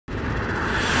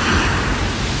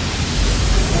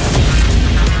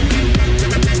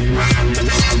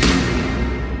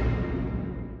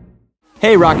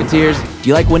Hey Rocketeers, do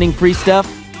you like winning free stuff?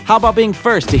 How about being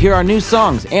first to hear our new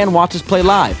songs and watch us play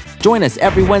live? Join us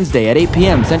every Wednesday at 8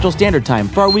 p.m. Central Standard Time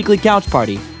for our weekly couch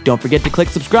party. Don't forget to click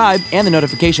subscribe and the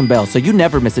notification bell so you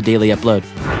never miss a daily upload.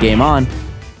 Game on!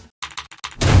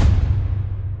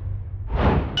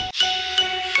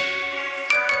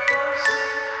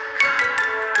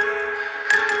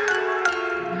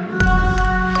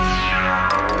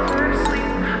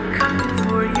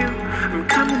 I'm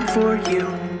coming for you.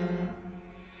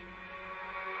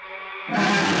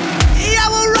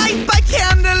 By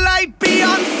candlelight,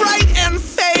 beyond fright and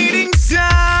fading sights.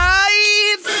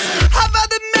 I've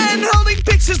other men holding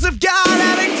pictures of God,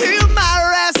 adding to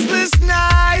my restless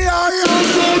night.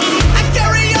 I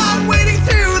carry on wading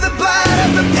through the blood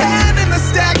of the pen and the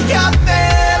stack of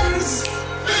ends.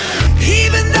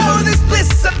 Even though this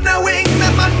bliss of knowing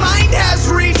that my mind has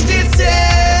reached its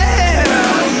end.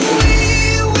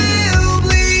 We will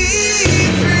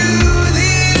bleed through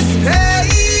this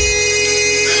page.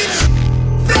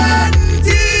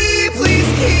 Bendy, please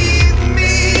keep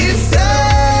me safe.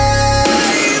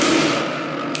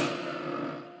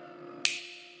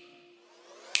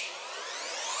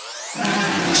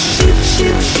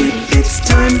 Ship, it's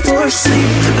time for sleep.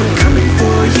 I'm coming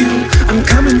for you, I'm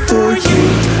coming for you.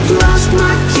 Lost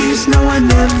my keys, no I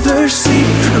never sleep.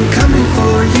 I'm coming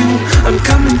for you, I'm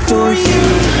coming for you.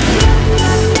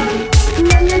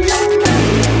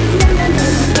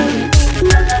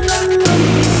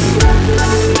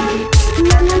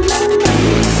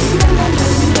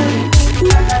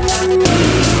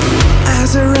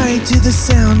 As I ride to the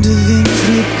sound of ink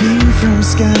dripping from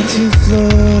sky to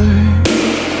floor,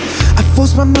 I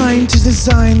force my mind to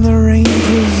design the rain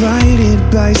provided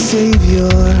by Savior.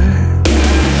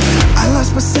 I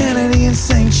lost my sanity in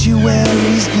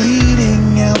sanctuaries,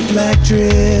 bleeding out black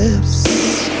drips.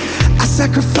 I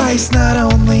sacrifice not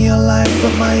only your life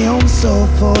but my own soul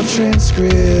for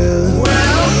transcript.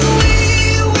 Well,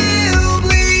 we will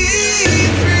bleed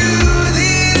through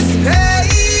this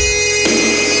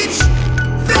page.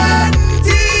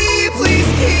 Bendy, please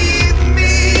keep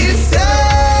me safe.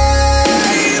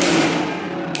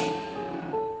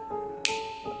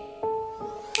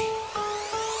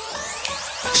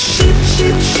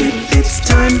 Ship, it's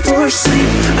time for sleep.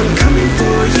 I'm coming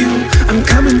for you, I'm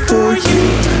coming for you.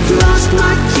 Lost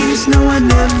my keys, no I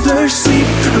never sleep.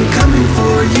 I'm coming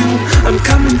for you, I'm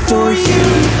coming for you.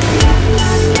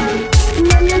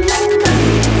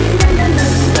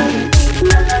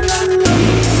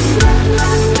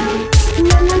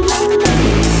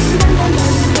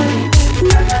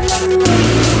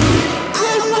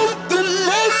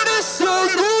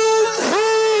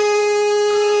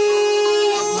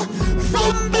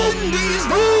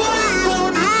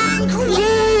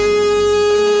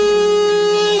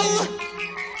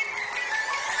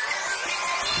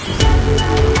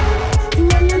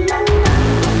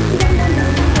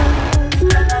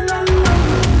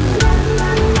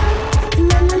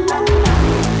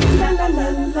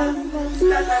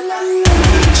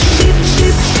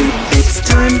 Ship, it's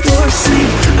time for sleep.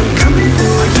 I'm coming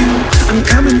for you, I'm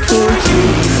coming for you.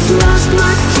 Lost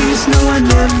my keys, no I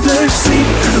never sleep.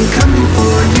 I'm coming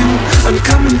for you, I'm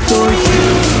coming for you.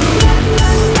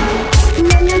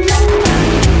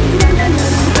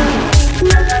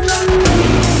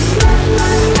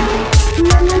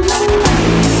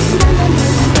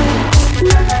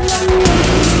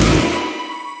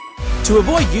 To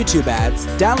avoid YouTube ads,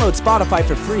 download Spotify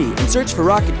for free and search for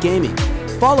Rockit Gaming.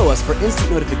 Follow us for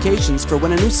instant notifications for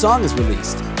when a new song is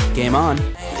released. Game on!